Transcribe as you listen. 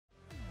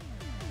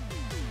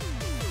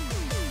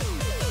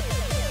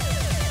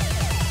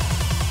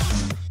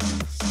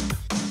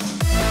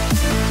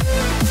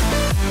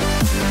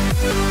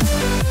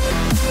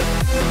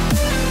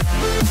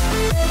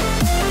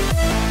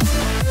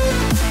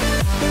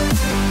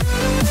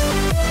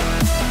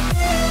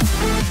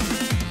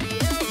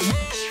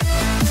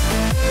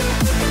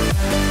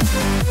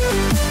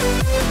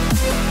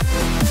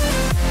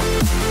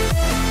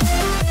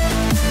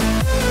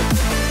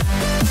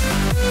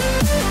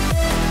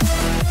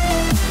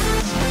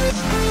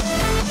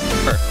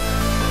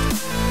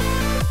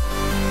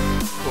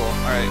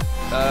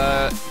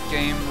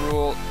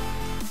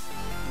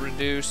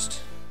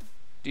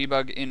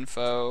debug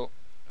info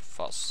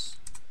false.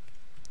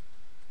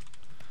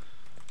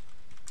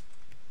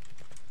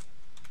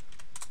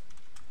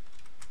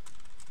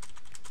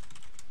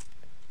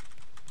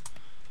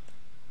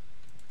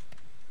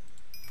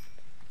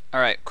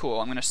 Alright, cool.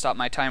 I'm gonna stop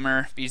my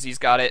timer. BZ's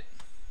got it.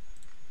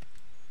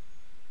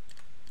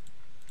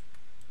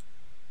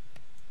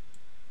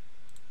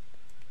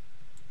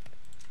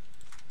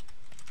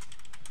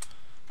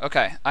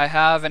 Okay, I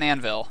have an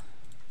anvil.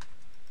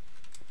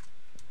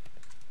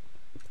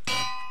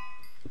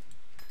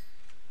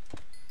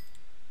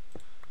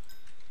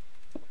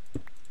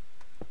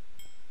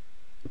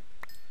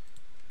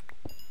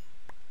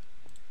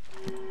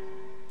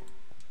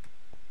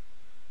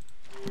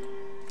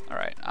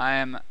 Alright,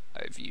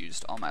 I've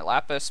used all my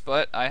lapis,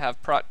 but I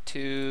have brought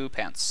 2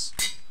 pants.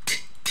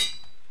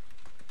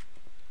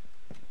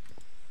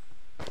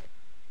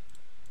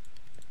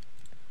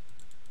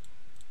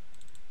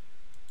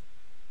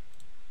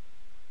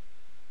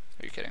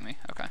 Are you kidding me?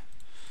 Okay.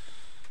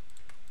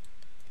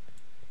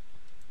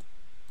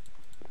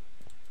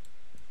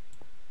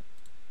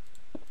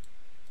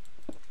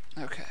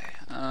 Okay,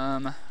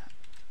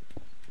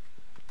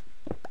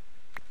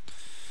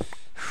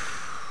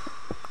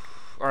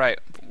 alright,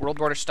 world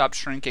border stopped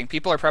shrinking.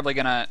 People are probably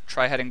gonna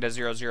try heading to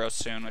 0,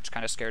 soon, which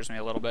kind of scares me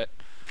a little bit.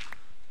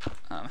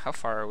 How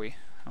far are we?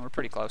 Oh, we're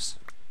pretty close.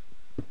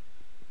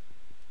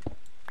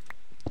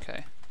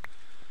 Okay.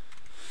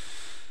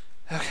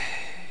 Okay.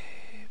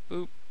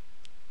 Boop.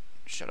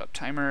 Shut up,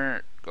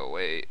 timer. Go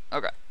away.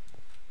 Okay.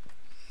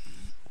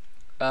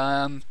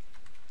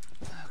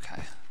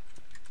 Okay.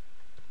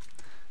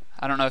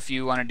 I don't know if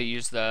you wanted to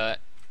use the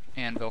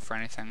anvil for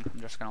anything. I'm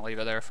just gonna leave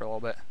it there for a little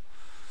bit.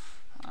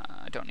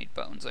 I don't need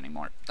bones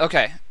anymore.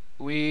 Okay.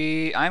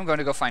 I'm going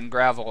to go find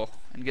gravel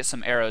and get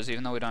some arrows,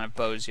 even though we don't have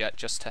bows yet,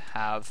 just to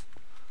have...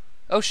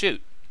 Oh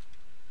shoot!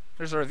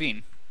 There's a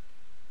ravine.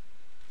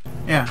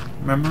 Yeah,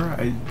 remember?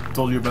 I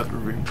told you about the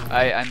ravine.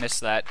 I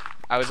missed that.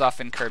 I was off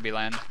in Kirby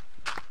Land.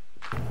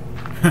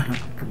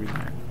 Kirby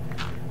Land.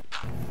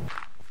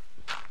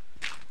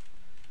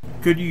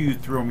 Could you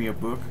throw me a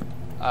book?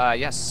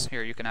 Yes.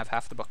 Here, you can have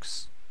half the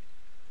books.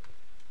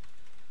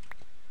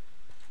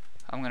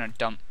 I'm gonna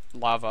dump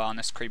lava on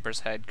this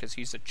creeper's head, because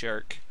he's a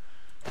jerk.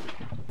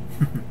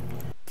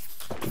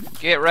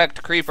 Get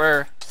wrecked,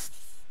 creeper!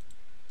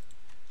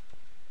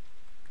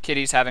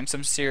 Kitty's having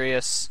some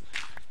serious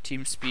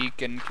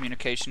TeamSpeak and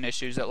communication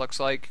issues, it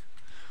looks like.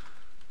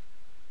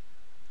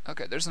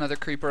 Okay, there's another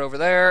creeper over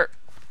there.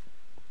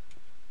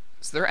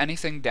 Is there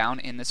anything down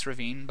in this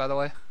ravine, by the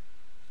way? I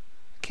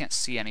can't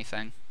see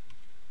anything.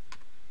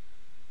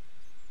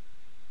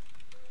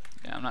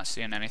 Yeah, I'm not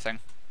seeing anything.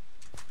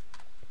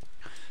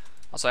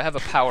 Also, I have a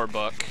power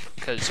book,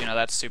 because, you know,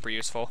 that's super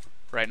useful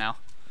right now.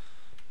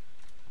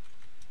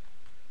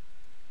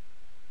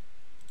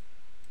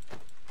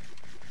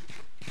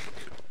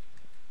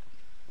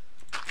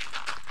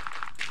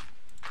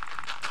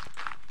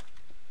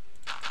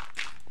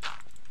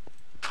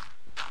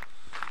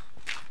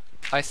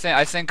 I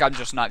think I'm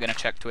just not gonna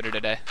check Twitter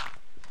today.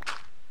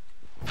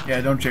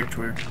 Yeah, don't check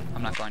Twitter.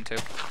 I'm not going to.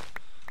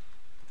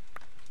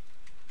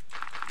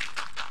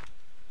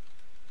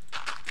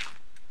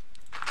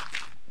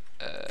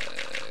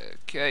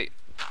 Okay.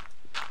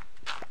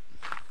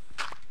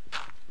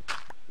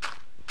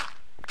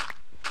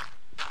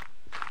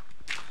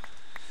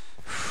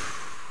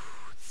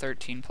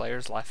 $13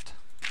 players left.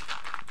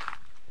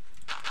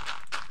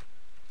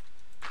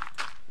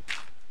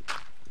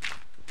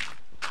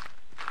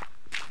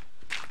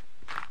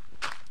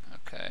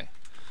 Okay.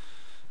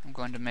 I'm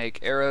going to make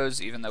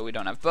arrows even though we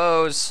don't have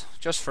bows,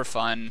 just for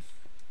fun.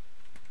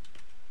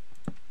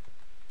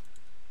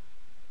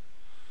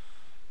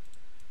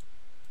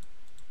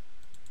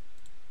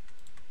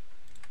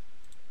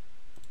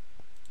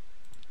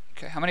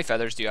 Okay, how many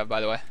feathers do you have, by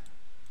the way?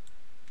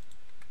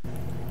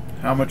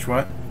 How much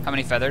what? How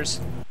many feathers?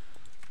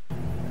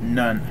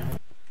 None.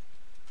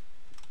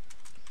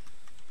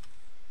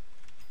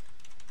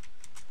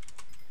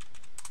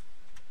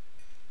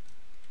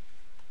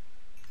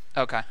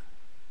 Okay.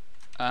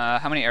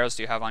 How many arrows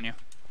do you have on you?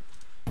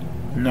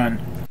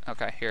 None.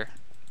 Okay, here.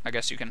 I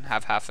guess you can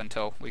have half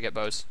until we get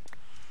bows.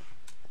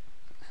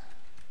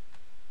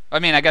 I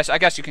mean, I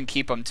guess you can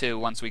keep them too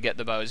once we get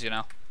the bows, you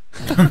know.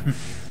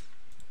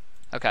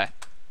 Okay.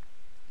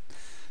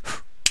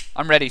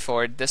 I'm ready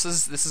for it. This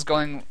is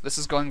going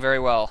very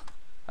well.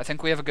 I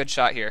think we have a good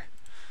shot here.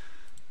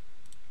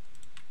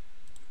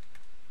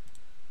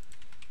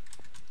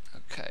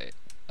 Okay.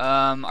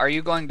 Are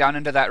you going down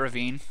into that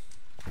ravine?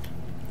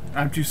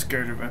 I'm too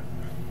scared of it.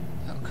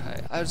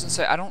 Okay. I was gonna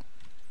say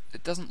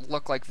it doesn't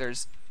look like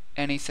there's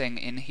anything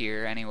in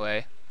here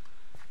anyway.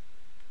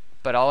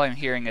 But all I'm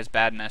hearing is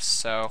badness,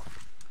 so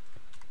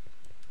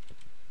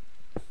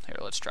here,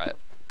 let's try it.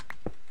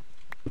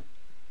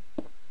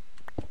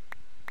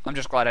 I'm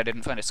just glad I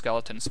didn't find a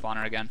skeleton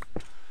spawner again.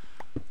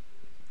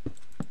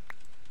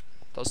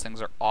 Those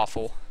things are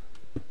awful.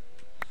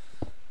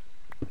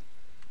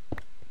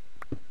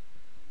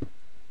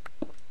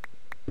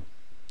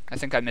 I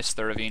think I missed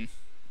the ravine.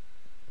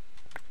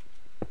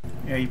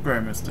 Yeah, you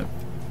probably missed it.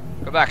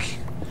 Go back.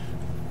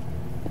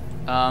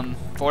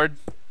 Ford.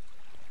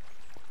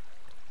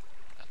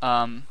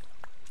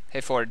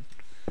 Hey Ford.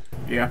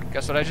 Yeah.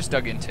 Guess what I just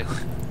dug into?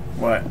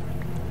 What?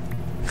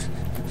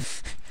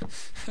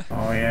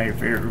 Oh yeah, your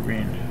favorite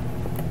ravine.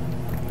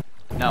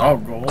 No. Oh,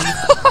 gold.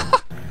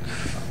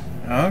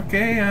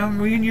 Okay,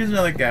 we can use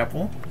another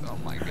gapple. Oh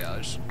my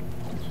gosh.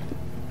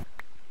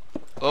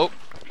 Oh.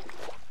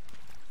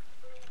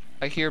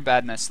 I hear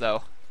badness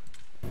though.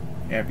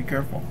 Yeah, be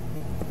careful.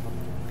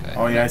 Okay.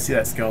 Oh yeah, I see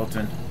that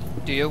skeleton.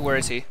 Do you? Where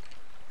is he?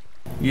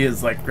 He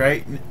is like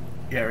right.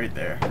 Yeah, right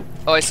there.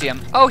 Oh, I see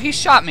him. Oh, he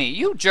shot me.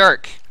 You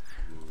jerk.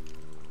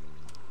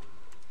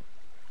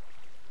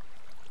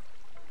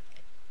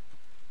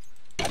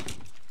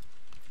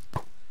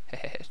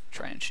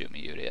 Try and shoot me,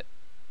 you idiot.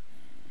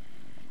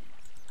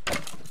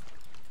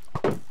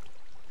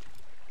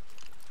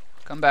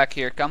 Come back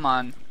here. Come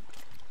on.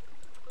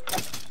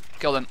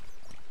 Killed him.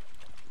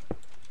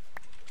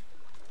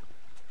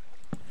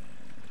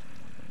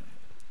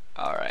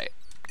 Alright.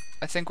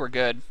 I think we're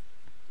good.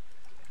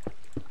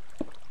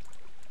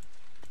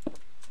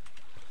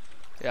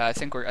 Yeah, I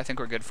think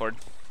we're good, Ford.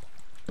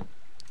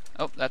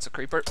 Oh, that's a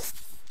creeper.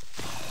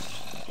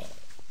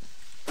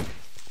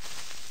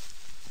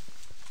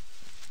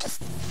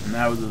 And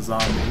that was a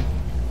zombie.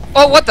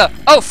 Oh, what the?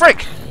 Oh,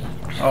 frick!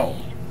 Oh.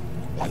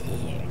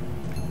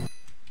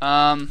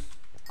 I'm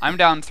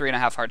down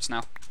 3.5 hearts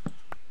now.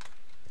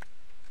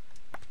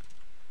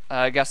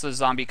 I guess the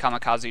zombie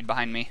kamikazed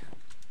behind me.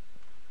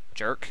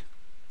 Jerk.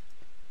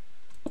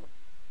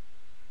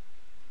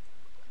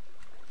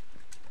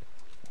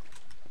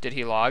 Did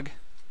he log?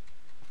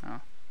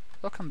 Oh.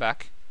 He'll come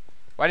back.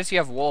 Why does he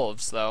have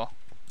wolves, though?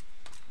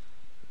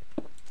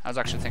 I was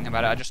actually thinking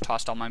about it. I just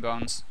tossed all my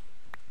bones.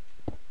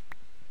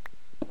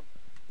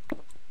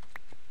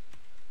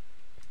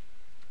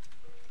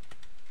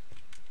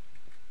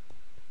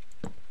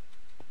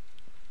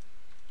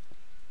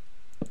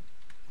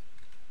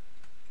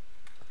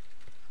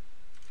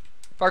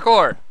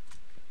 Parkour!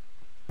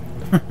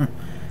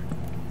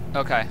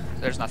 Okay,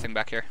 there's nothing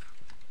back here.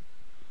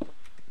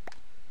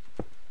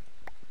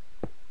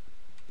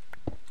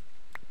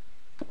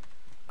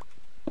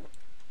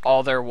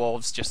 All their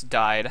wolves just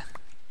died.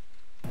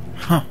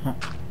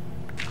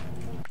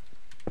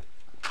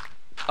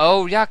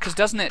 Oh, yeah, because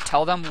doesn't it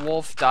tell them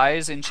wolf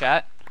dies in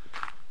chat?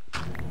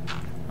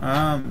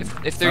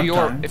 If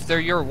they're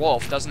your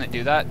wolf, doesn't it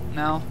do that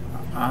now?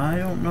 I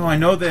don't know. I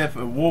know that if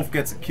a wolf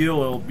gets a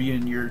kill, it'll be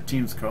in your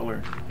team's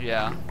color.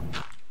 Yeah.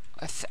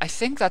 I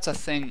think that's a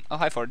thing. Oh,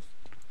 hi, Ford.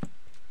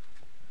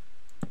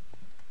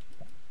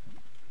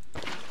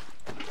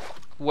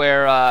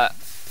 Where,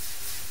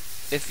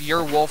 if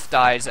your wolf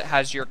dies, it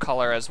has your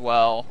color as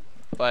well,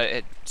 but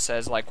it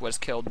says, like, was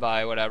killed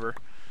by whatever.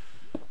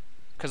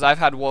 Because I've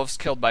had wolves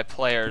killed by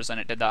players, and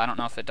it did that. I don't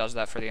know if it does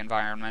that for the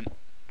environment.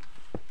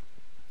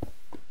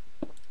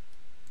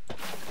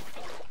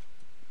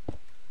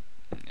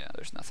 Yeah,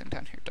 there's nothing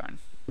down here, darn.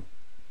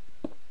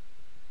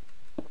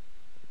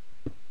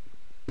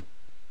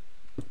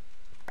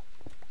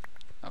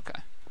 Okay.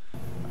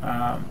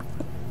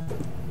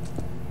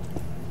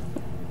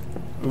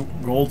 Ooh,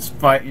 gold's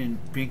fighting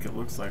pink, it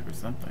looks like, or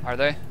something. Are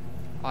they?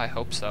 Oh, I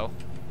hope so.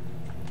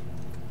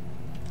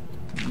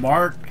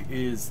 Mark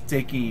is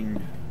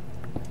taking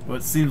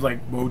what seems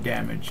like bow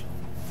damage.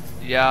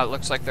 Yeah, it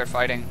looks like they're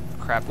fighting.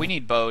 Crap, we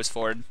need bows,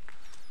 Ford.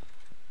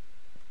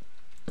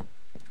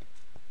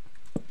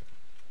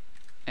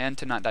 And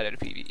to not die to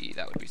PvE,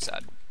 that would be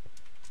sad.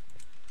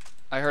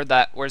 I heard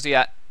that. Where's he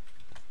at?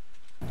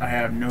 I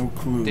have no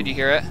clue. Did you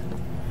hear it?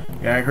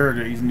 Yeah, I heard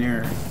it. He's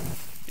near.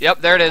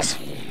 Yep, there it is.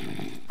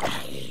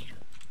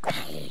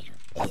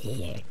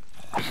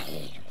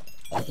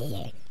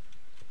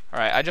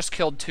 Alright, I just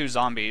killed 2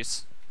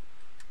 zombies.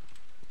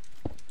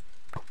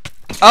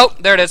 Oh,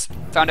 there it is.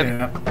 Found him.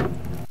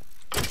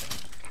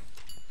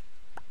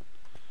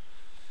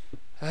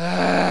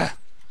 Yeah.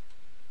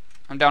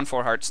 I'm down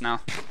 4 hearts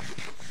now.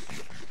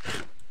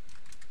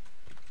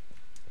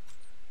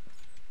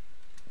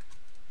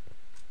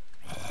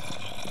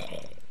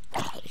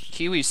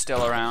 Kiwi's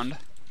still around.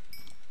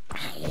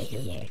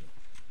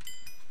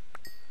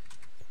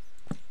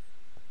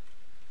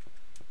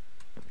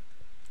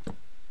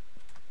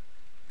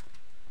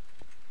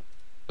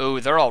 Ooh,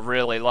 they're all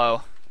really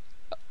low.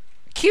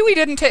 Kiwi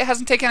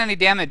hasn't taken any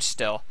damage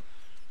still.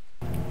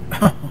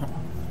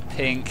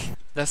 Pink,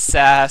 the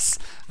sass,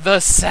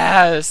 the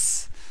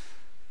sass.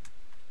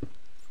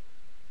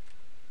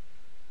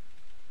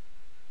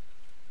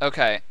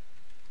 Okay.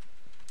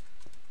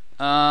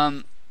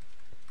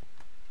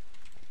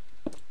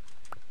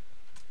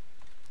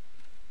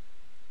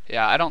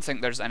 Yeah, I don't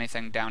think there's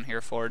anything down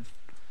here, Ford.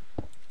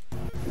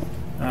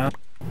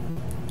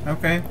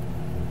 Okay.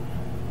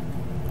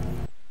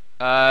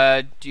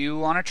 Do you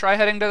want to try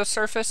heading to the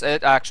surface?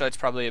 Actually, it's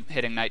probably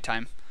hitting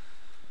nighttime.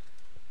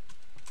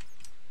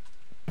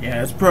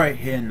 Yeah, it's probably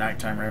hitting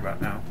nighttime right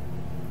about now.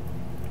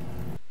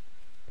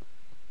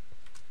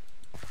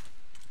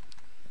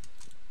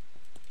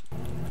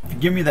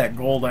 give me that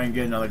gold, I can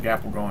get another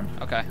gapple going.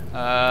 Okay.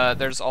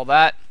 There's all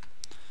that.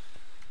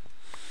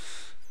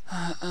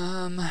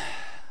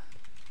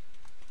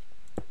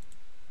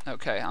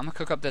 Okay, I'm gonna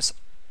cook up this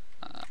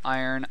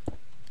iron.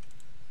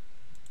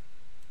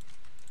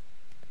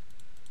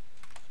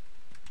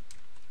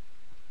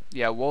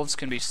 Yeah, wolves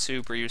can be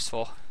super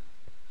useful.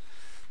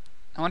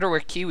 I wonder where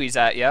Kiwi's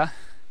at, yeah?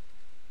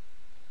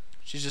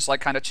 She's just like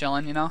kind of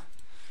chilling, you know?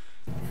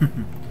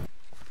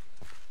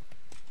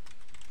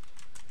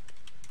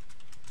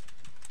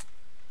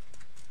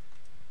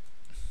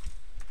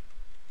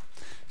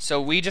 So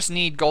we just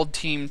need gold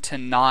team to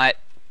not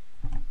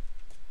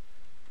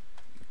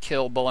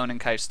kill Balloon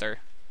and Kyster,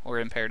 or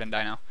Impaired and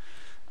Dino.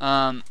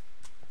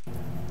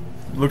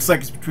 Looks like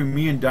it's between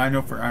me and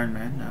Dino for Iron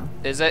Man now.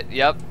 Is it?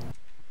 Yep.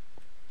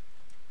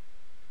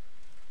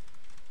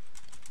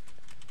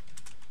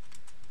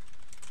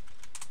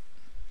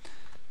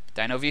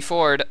 Dino v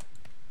Ford.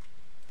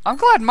 I'm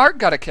glad Mark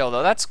got a kill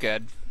though. That's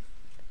good.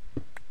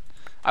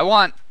 I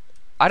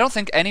don't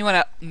think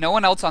no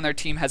one else on their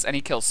team has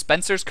any kills.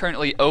 Spencer's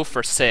currently 0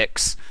 for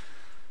 6.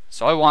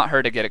 So I want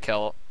her to get a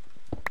kill.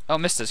 Oh,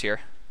 Mista's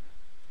here.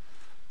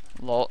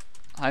 Lol.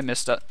 Hi,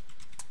 Mista.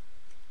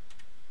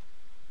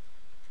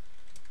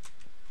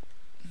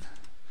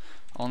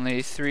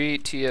 Only 3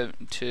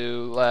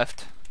 TM2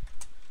 left.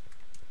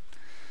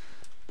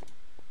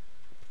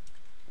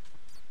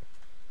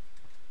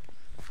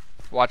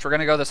 Watch, we're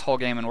going to go this whole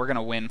game and we're going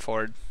to win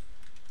Ford.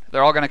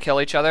 They're all going to kill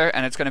each other,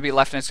 and it's going to be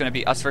left, and it's going to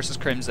be us versus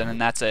Crimson,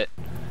 and that's it.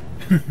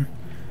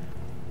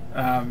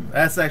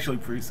 That's actually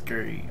pretty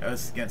scary,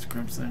 us against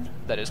Crimson.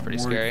 That is pretty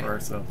scary. For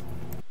ourselves.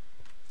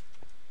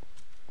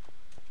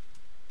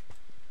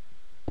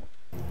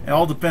 It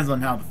all depends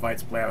on how the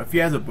fights play out. If he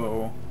has a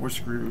bow, we're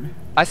screwed.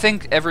 I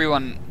think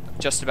everyone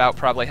just about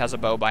probably has a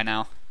bow by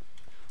now,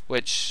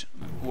 which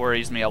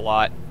worries me a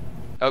lot.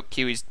 Oh,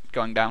 Kiwi's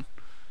going down.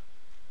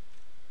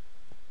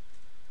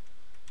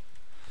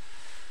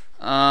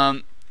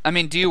 I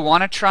mean, do you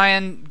want to try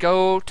and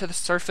go to the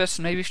surface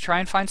and maybe try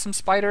and find some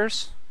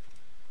spiders?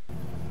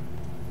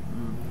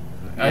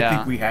 I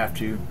think we have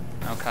to.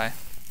 Okay.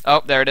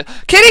 Oh, there it is.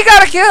 Kitty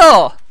got a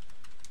kill!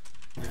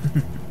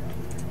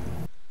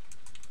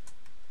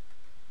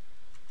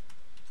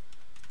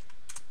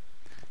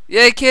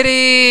 Yay,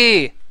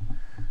 Kitty!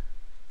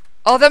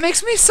 Oh, that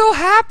makes me so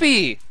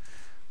happy!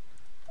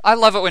 I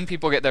love it when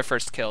people get their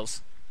first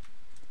kills.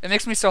 It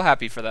makes me so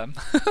happy for them.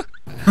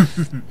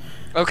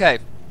 Okay.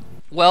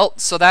 Well,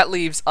 so that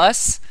leaves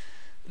us,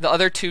 the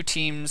other two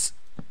teams,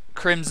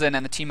 Crimson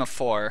and the team of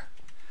 4.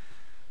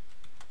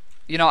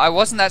 You know, I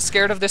wasn't that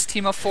scared of this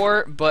team of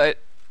 4, but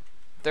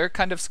they're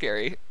kind of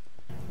scary.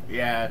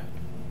 Yeah.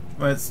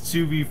 Well, it's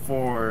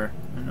 2v4.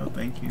 No,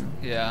 thank you.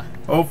 Yeah.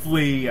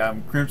 Hopefully,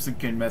 Crimson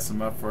can mess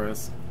them up for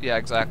us. Yeah,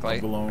 exactly.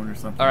 Alone or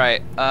something.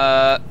 Alright,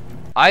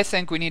 I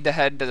think we need to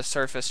head to the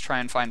surface, try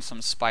and find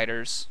some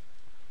spiders.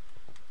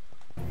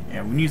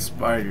 Yeah, we need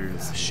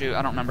spiders. Shoot,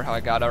 I don't remember how I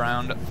got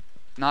around.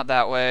 Not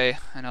that way.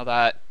 I know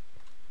that.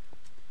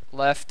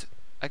 Left.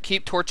 I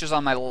keep torches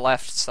on my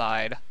left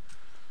side.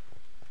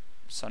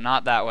 So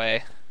not that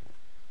way.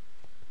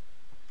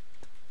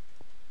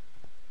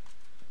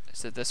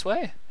 Is it this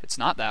way? It's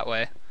not that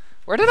way.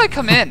 Where did I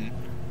come in?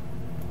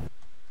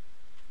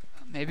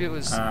 Maybe it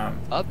was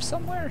up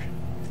somewhere?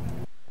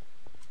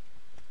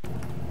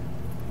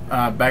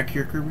 Back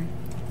here, Kirby?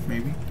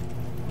 Maybe?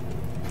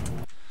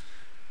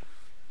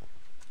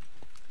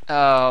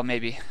 Oh,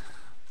 maybe.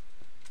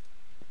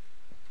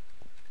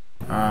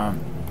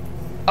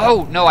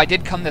 Oh no, I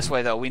did come this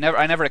way though.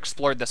 I never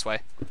explored this way.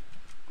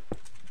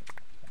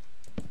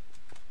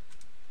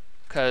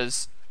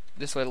 Cause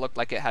this way looked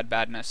like it had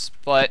badness,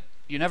 but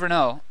you never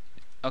know.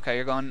 Okay,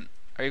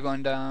 are you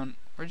going down?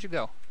 Where'd you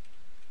go?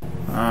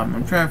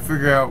 I'm trying to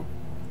figure out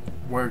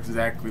where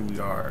exactly we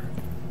are.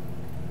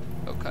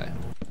 Okay.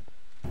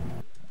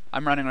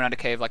 I'm running around a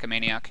cave like a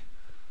maniac.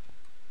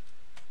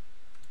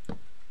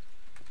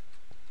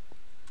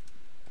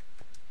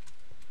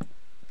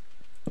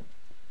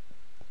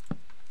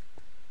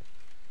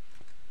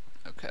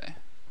 Okay.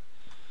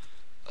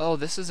 Oh,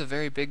 this is a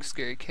very big,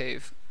 scary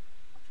cave.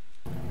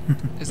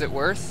 Is it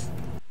worth?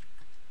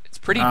 It's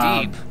pretty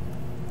deep.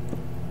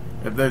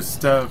 If there's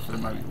stuff, it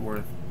might be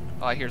worth.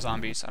 Oh, I hear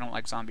zombies. I don't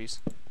like zombies.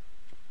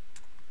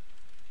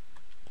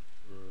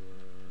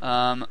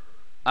 I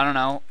don't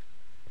know.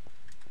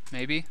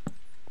 Maybe.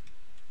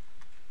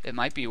 It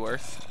might be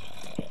worth.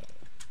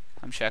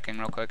 I'm checking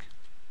real quick.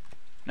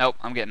 Nope,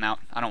 I'm getting out.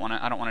 I don't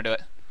wanna do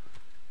it.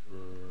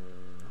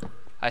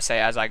 I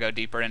say as I go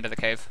deeper into the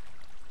cave.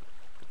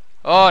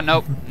 Oh,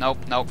 nope, nope,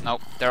 nope,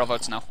 nope. Daryl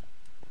votes no.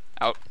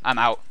 Out. I'm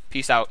out.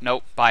 Peace out.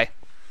 Nope. Bye.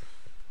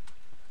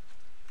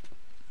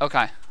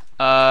 Okay.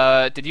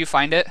 Did you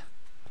find it?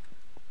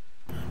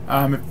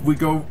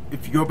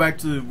 If you go back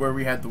to where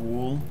we had the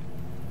wool,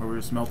 where we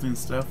were smelting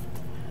stuff,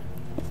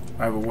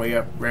 I have a way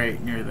up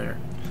right near there.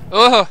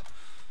 Oh,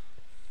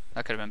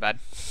 that could have been bad.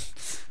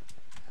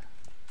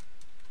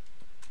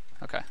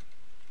 Okay.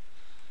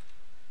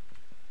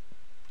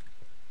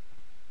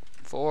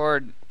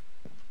 Ford.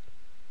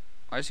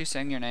 Why is he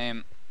saying your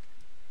name?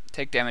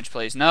 Take damage,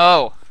 please.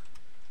 No!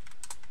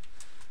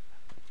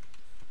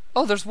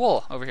 Oh, there's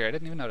wool over here. I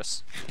didn't even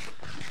notice.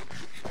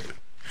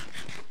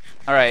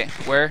 Alright,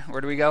 where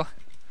do we go?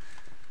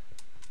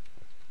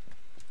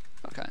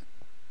 Okay.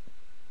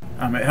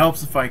 It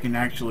helps if I can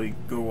actually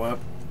go up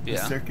the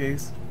Yeah.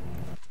 staircase.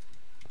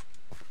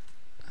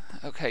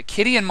 Okay,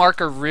 Kitty and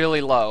Mark are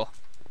really low.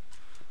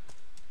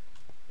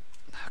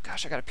 Oh,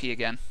 gosh, I gotta pee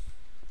again.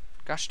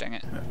 Gosh dang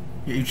it.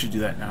 Yeah, you should do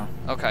that now.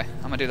 Okay,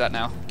 I'm gonna do that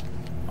now.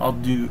 I'll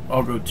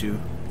go too.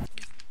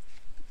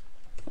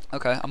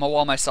 Okay, I'm gonna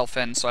wall myself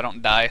in so I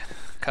don't die,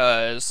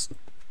 cause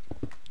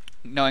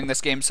knowing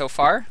this game so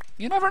far,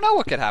 you never know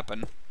what could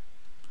happen.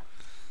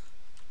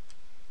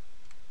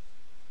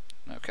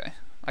 Okay,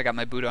 I got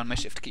my boot on my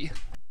shift key.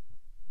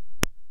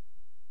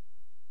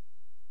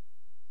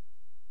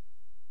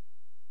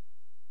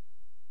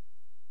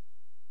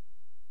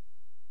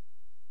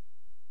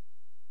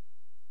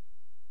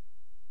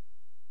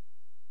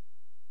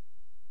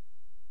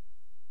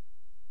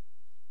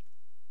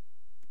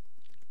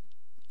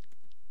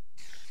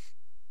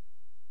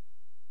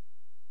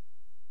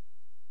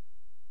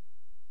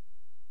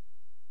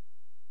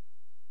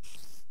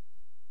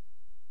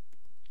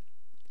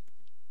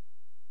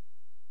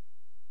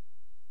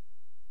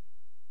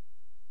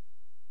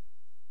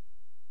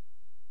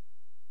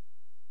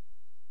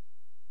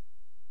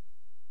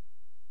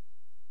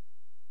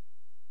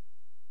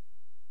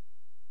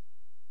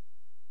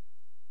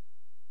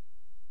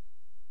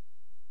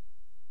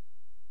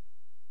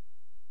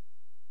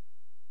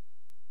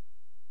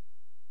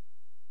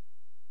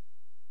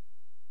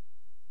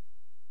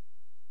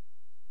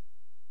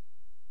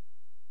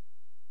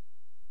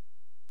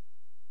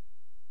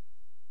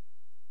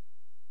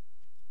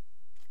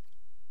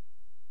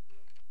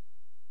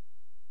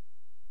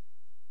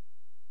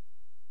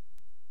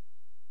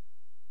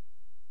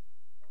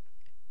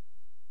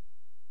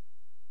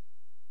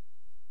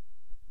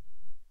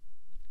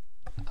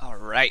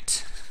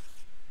 Alright.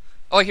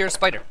 Oh, I hear a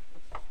spider.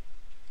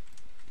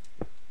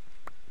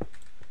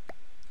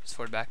 Is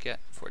Ford back yet?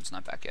 Ford's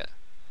not back yet.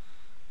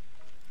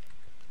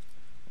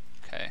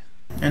 Okay.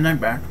 And I'm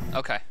back.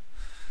 Okay.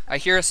 I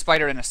hear a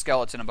spider and a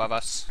skeleton above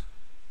us.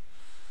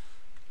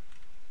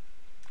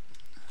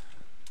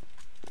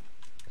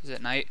 Is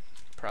it night?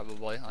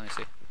 Probably. Let me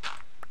see.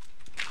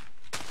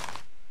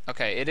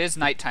 Okay, it is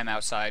nighttime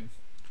outside.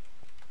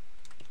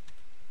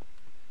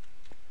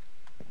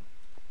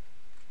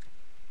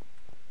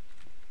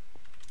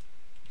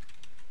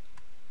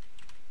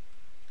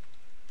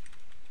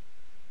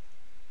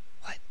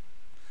 What?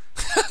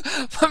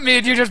 But me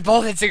and you just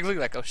both instantly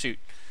like, oh shoot.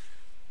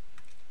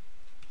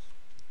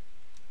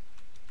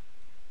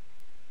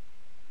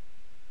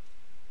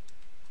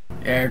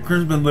 Yeah,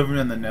 Crew's been living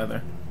in the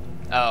nether.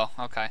 Oh,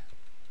 okay.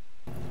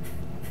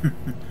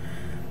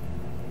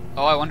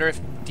 Oh, I wonder if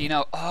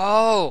Dino...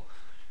 Oh!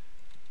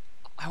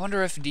 I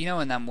wonder if Dino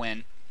and them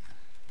went.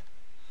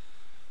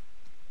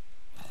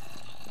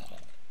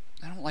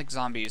 I don't like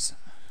zombies.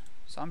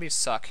 Zombies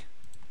suck.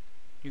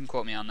 You can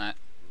quote me on that.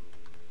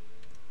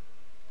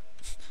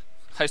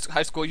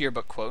 High school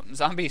yearbook quote.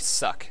 Zombies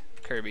suck,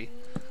 Kirby.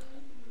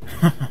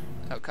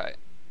 Okay.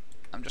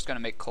 I'm just gonna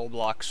make coal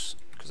blocks,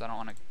 because I don't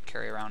want to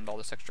carry around all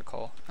this extra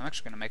coal. I'm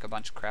actually gonna make a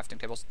bunch of crafting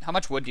tables. How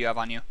much wood do you have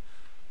on you?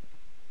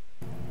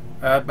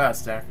 About a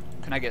stack.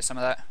 Can I get some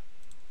of that?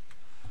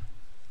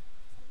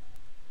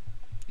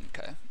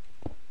 Okay.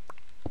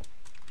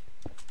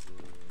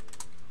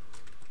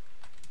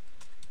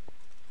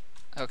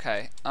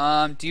 Okay.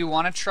 Do you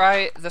want to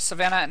try the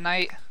Savannah at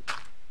night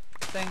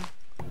thing?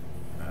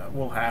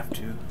 We'll have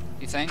to.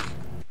 You think?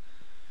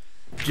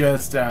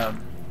 Just,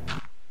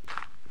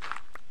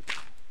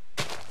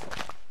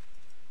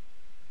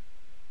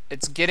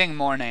 It's getting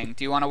morning.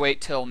 Do you want to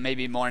wait till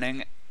maybe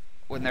morning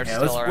when they're yeah,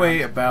 still let's around?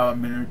 wait about a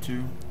minute or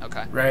two.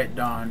 Okay. Right at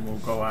dawn, we'll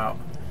go out.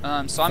 So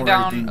I'm before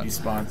down. everything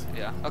despawns.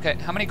 Yeah. Okay.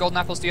 How many golden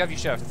apples do you have? You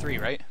should have 3,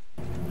 right?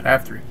 I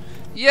have 3.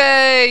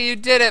 Yay! You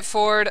did it,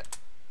 Ford.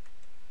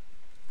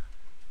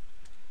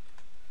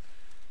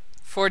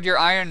 Ford, you're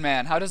Iron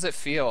Man. How does it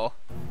feel?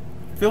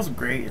 Feels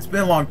great. It's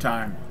been a long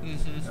time.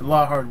 A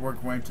lot of hard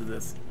work went into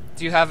this.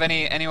 Do you have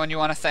anyone you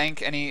want to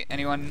thank?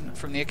 Anyone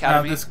from the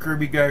academy? This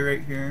Kirby guy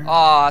right here.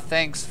 Aw,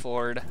 thanks,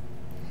 Ford.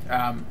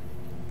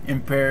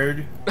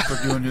 Impaired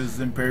for doing his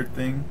impaired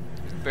thing.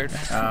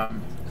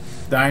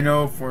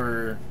 Dino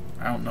for,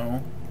 I don't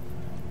know,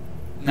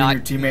 being your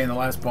teammate in the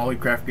last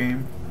Polycraft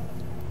game.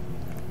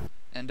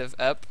 End of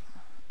ep.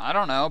 I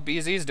don't know.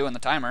 BZ's doing the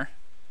timer.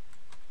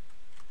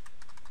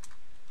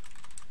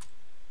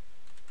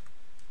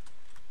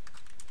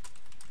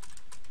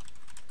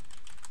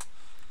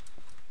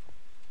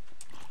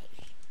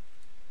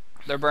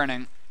 They're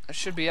burning. It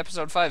should be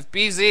episode 5.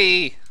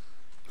 BZ!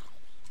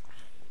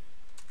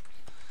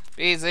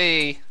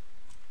 BZ!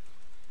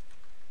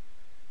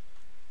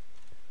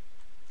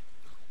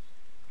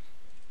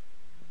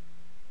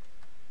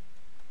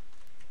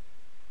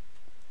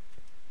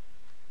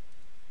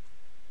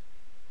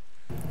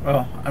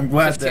 Well, I'm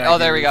glad 15 that. oh,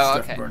 there we go.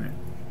 Stuff Okay. burning.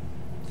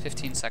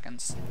 15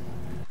 seconds.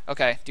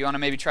 Okay, do you want to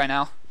maybe try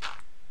now?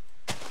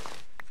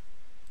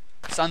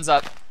 Sun's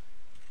up.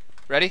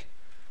 Ready?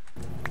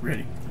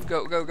 Ready.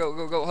 Go, go, go,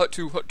 go, go. Hut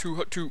 2, hut 2,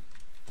 hut 2.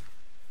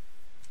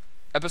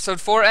 Episode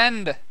 4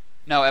 end.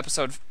 No,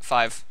 episode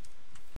 5.